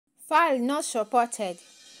File not supported.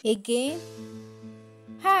 Again?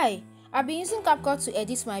 Hi, I've been using CapCut to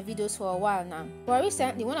edit my videos for a while now, but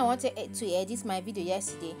recently when I wanted to edit my video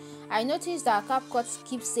yesterday, I noticed that CapCut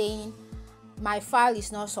keeps saying my file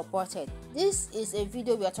is not supported. This is a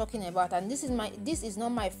video we are talking about, and this is not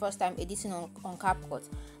my first time editing on CapCut.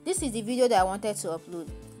 This is the video that I wanted to upload.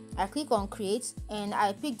 I click on create and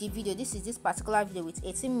I pick the video. This is this particular video with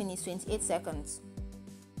 18 minutes 28 seconds.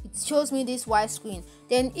 It shows me this white screen.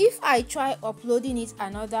 Then if I try uploading it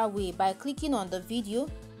another way by clicking on the video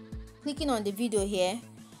here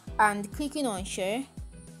and clicking on share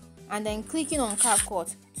and then clicking on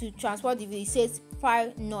CapCut to transport the video, it says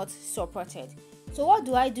file not supported. So what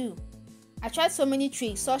do? I tried so many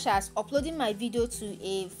tricks, such as uploading my video to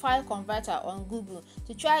a file converter on Google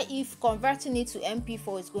to try if converting it to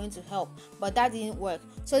MP4 is going to help, but that didn't work.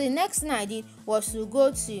 So the next thing I did was to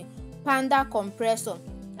go to Panda Compressor.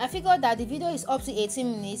 I figured that the video is up to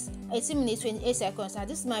 18 minutes 28 seconds, and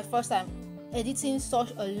this is my first time editing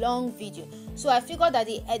such a long video. So I figured that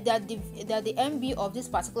the MB of this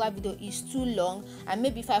particular video is too long, and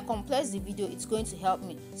maybe if I compress the video it's going to help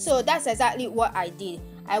me. So that's exactly what I did.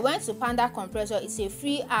 I went to Panda Compressor. It's a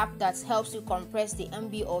free app that helps you compress the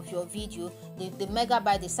MB of your video, the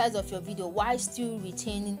megabyte, the size of your video, while still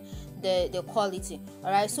retaining the quality.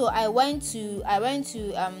 Alright, so I went to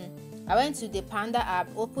the Panda app,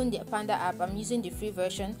 opened the Panda app. I'm using the free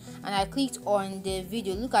version, and I clicked on the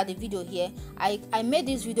video. Look at the video here. I made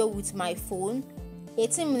this video with my phone,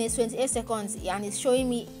 18 minutes 28 seconds, and it's showing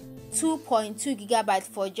me 2.2 gigabytes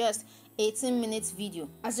for just 18 minutes video.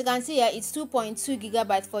 As you can see here, it's 2.2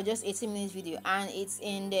 gigabytes for just 18 minutes video, and it's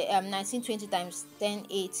in the 1920 x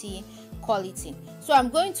 1080 quality. So I'm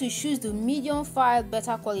going to choose the medium file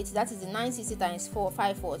better quality, that is the 960 x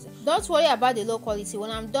 540. Don't worry about the low quality.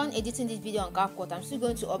 When I'm done editing this video on CapCut, I'm still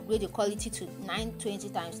going to upgrade the quality to 920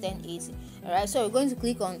 x 1080. Alright, so we're going to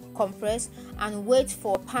click on compress and wait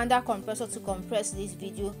for Panda Compressor to compress this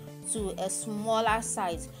video to a smaller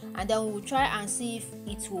size, and then we'll try and see if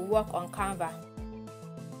it will work on Canva.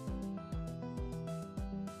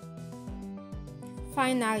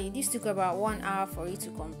 Finally, this took about 1 hour for it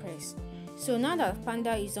to compress. So now that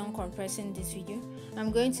Panda is done compressing this video,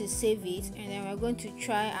 I'm going to save it, and then we're going to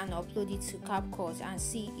try and upload it to CapCut and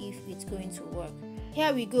see if it's going to work.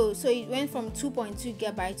 Here we go. So it went from 2.2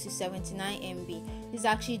 gigabytes to 79 MB. This is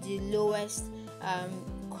actually the lowest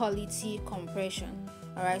quality compression.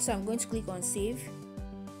 Alright, so I'm going to click on save,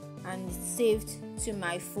 and it's saved to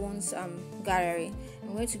my phone's gallery.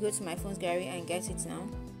 I'm going to go to my phone's gallery and get it now.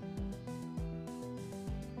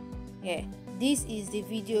 Yeah, this is the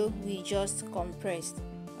video we just compressed.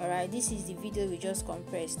 Alright, this is the video we just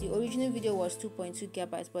compressed. The original video was 2.2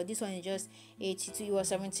 gigabytes, but this one is just 82. It was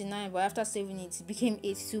 79, but after saving it, it became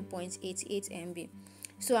 82.88 MB.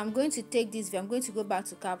 So I'm going to take this video, I'm going to go back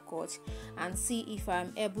to CapCut and see if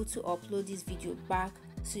I'm able to upload this video back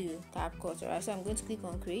to CapCut. Alright, so I'm going to click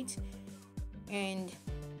on create, and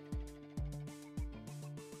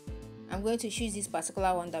I'm going to choose this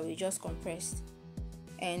particular one that we just compressed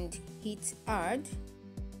and hit add.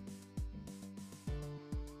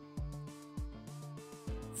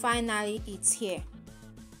 Finally, it's here.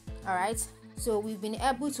 Alright, so we've been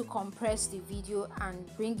able to compress the video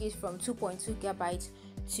and bring it from 2.2 gigabytes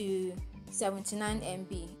to 79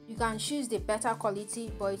 MB. You can choose the better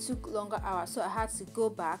quality, but it took longer hours, so I had to go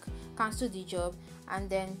back, cancel the job, and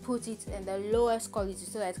then put it in the lowest quality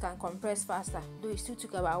so that it can compress faster, though it still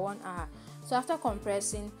took about 1 hour. So after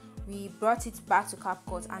compressing, we brought it back to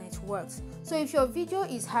CapCut and it works. So if your video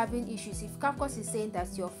is having issues, if CapCut is saying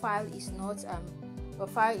that your file is not if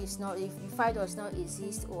your file does not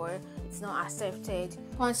exist or it's not accepted,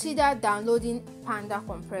 consider downloading Panda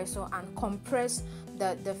Compressor and compress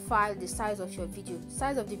the file, the size of your video. The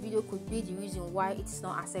size of the video could be the reason why it's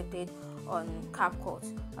not accepted on CapCut.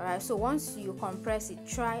 Alright, so once you compress it,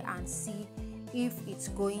 try and see if it's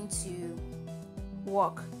going to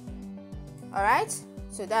work. Alright,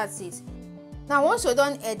 so that's it. Now once you're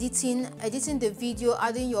done editing the video,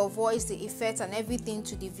 adding your voice, the effects and everything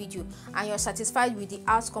to the video, and you're satisfied with the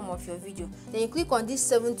outcome of your video, then you click on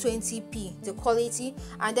this 720p, the quality,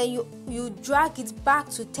 and then you drag it back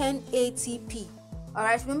to 1080p.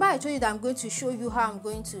 Alright, remember I told you that I'm going to show you how I'm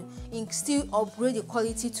going to still upgrade the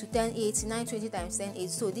quality to 1080, 920 x 1080.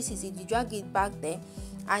 So this is it. You drag it back there,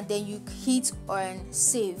 and then you hit on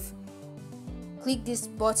save. Click this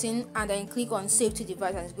button and then click on save to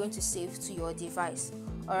device, and it's going to save to your device.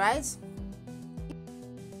 Alright,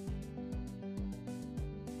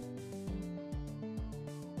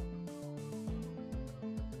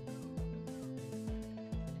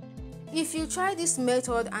 If you try this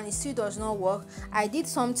method and it still does not work, I did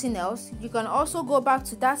something else. You can also go back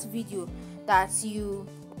to that video that you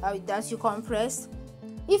compressed.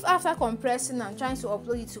 If after compressing and trying to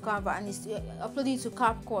upload it to Canva and it's upload it to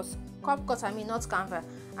CapCut, I mean not Canva,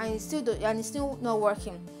 and it's still not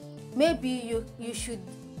working, maybe you should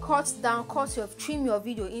trim your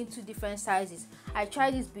video into different sizes. I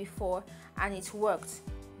tried this before and it worked.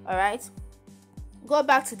 All right, go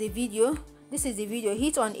back to the video. This is the video.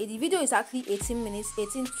 Hit on it. The video is actually 18 minutes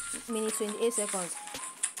 28 seconds.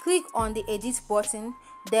 Click on the edit button,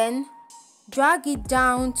 then drag it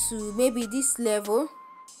down to maybe this level,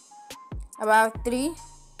 about 3,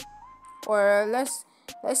 or let's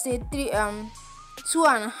say 3,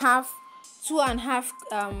 2.5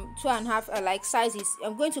 like sizes.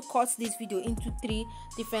 I'm going to cut this video into 3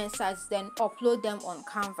 different sizes, then upload them on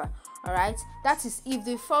Canva. All right, that is if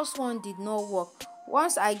the first one did not work.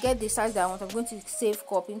 Once I get the size that I want, I'm going to save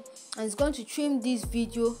copy, and it's going to trim this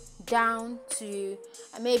video down to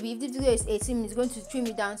maybe, if the video is 18 minutes, it's going to trim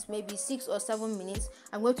it down to maybe 6 or 7 minutes.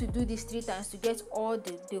 I'm going to do this 3 times to get all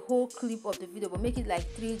the whole clip of the video, but make it like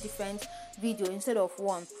 3 different videos instead of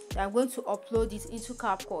 1. I'm going to upload it into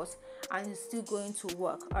CapCut and it's still going to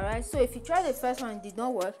work. All right, so if you try the first one, it did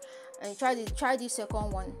not work, and try the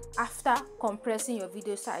second one after compressing your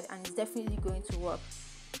video size, and it's definitely going to work.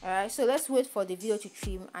 All right, so let's wait for the video to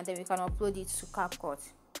trim and then we can upload it to CapCut.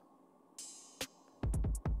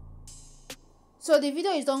 So the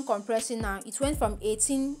video is done compressing now. It went from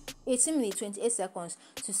 18 minutes 28 seconds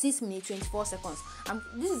to 6 minutes 24 seconds.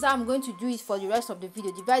 This is how I'm going to do it for the rest of the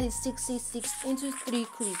video. Divide it 6 into 3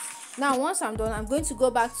 clips. Now once I'm done, I'm going to go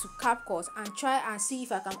back to CapCut and try and see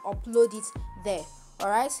if I can upload it there. All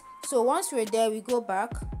right, so once we're there, we go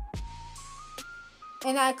back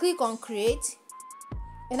and I click on create,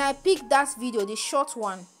 and I pick that video, the short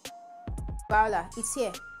one. Voila, it's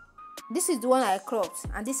here. This is the one I cropped,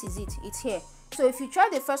 and this is it. It's here. So if you try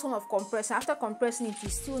the first one of compressing, after compressing it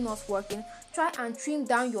is still not working, try and trim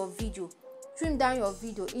down your video. Trim down your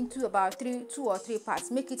video into about 2 or 3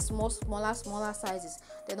 parts. Make it smaller sizes.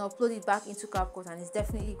 Then upload it back into CapCut, and it's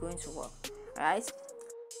definitely going to work. All right.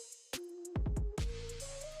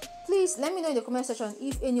 Please let me know in the comment section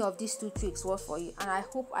if any of these 2 tricks work for you, and I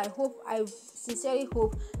sincerely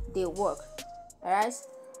hope they work. All right,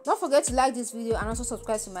 don't forget to like this video and also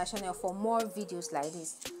subscribe to my channel for more videos like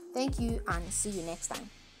this. Thank you and see you next time.